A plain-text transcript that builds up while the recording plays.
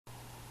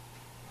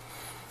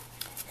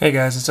Hey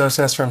guys, it's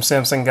OS from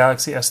Samsung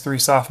Galaxy S3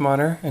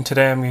 softModder, and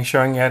today I'm going to be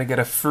showing you how to get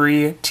a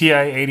free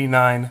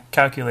TI-89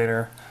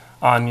 calculator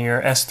on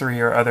your S3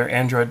 or other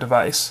Android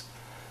device.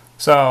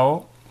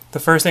 So, the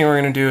first thing we're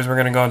going to do is we're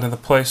going to go into the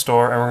Play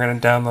Store and we're going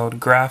to download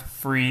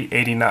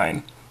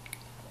GraphFree89.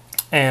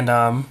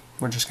 And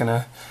we're just going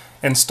to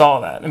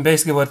install that. And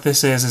basically what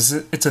this is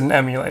it's an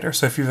emulator.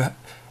 So if you've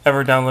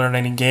ever downloaded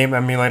any game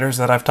emulators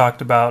that I've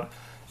talked about,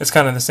 it's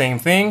kind of the same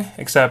thing,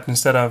 except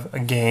instead of a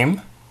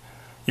game,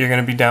 you're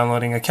going to be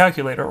downloading a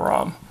calculator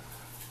ROM.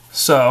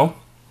 So,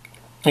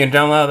 you're going to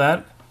download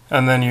that,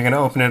 and then you're going to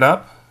open it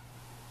up.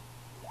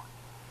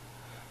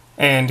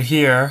 And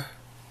here,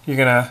 you're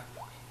going to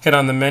hit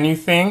on the menu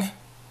thing,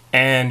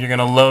 and you're going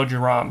to load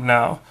your ROM.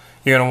 Now,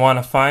 you're going to want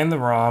to find the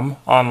ROM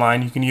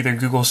online. You can either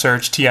Google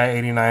search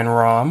TI-89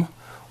 ROM,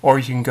 or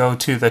you can go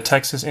to the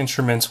Texas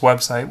Instruments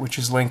website, which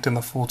is linked in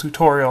the full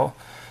tutorial,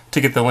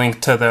 to get the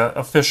link to the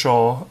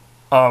official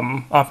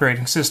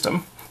operating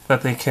system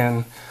that they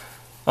can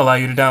allow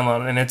you to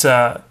download, and it's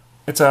an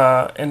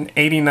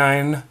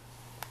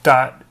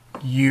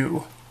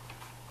 89.u.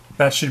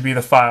 That should be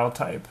the file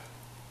type.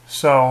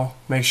 So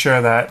make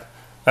sure that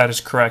that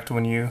is correct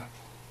when you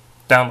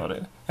download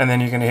it, and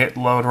then you're going to hit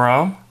load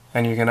ROM,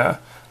 and you're going to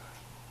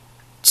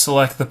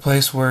select the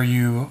place where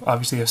you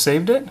obviously have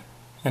saved it,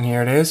 and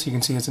here it is. You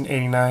can see it's an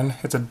 89.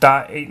 It's a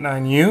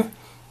 .89u,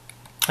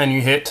 and you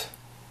hit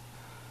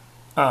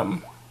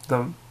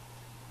the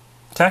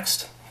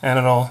text, and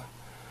it'll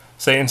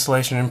say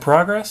installation in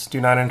progress,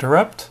 do not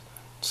interrupt.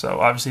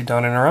 So obviously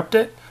don't interrupt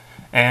it.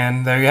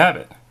 And there you have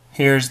it.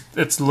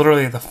 It's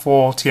literally the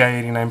full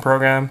TI-89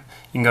 program.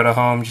 You can go to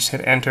home, just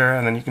hit enter,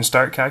 and then you can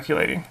start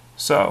calculating.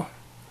 So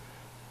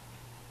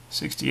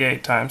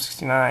 68 times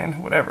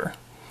 69, whatever.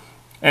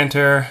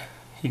 Enter,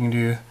 you can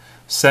do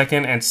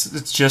second, and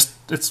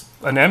it's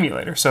an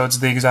emulator. So it's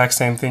the exact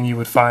same thing you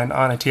would find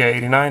on a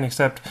TI-89,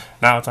 except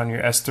now it's on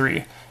your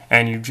S3.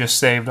 And you've just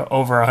saved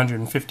over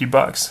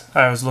 $150.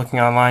 I was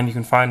looking online, you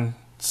can find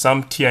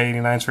some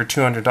TI-89s for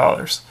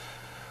 $200.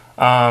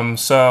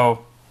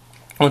 So,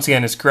 once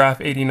again, it's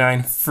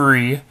Graph89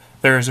 free.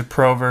 There is a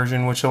pro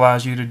version which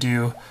allows you to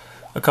do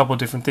a couple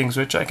different things,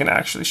 which I can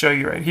actually show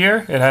you right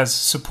here. It has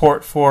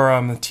support for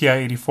the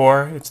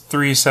TI-84. It's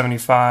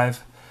 $375.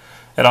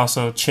 It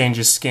also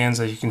changes skins,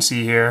 as you can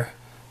see here.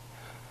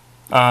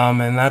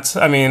 And there's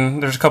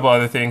a couple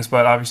other things,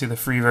 but obviously the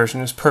free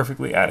version is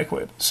perfectly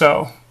adequate.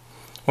 So,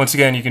 once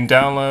again, you can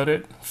download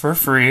it for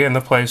free in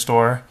the Play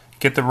Store,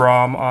 get the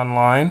ROM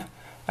online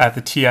at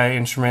the TI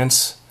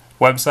Instruments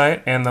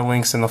website and the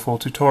links in the full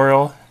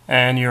tutorial,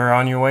 and you're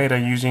on your way to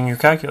using your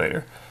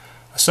calculator.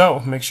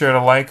 So, make sure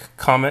to like,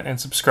 comment, and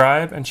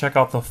subscribe, and check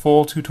out the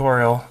full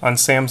tutorial on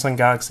Samsung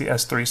Galaxy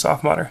S3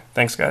 softModder.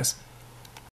 Thanks, guys.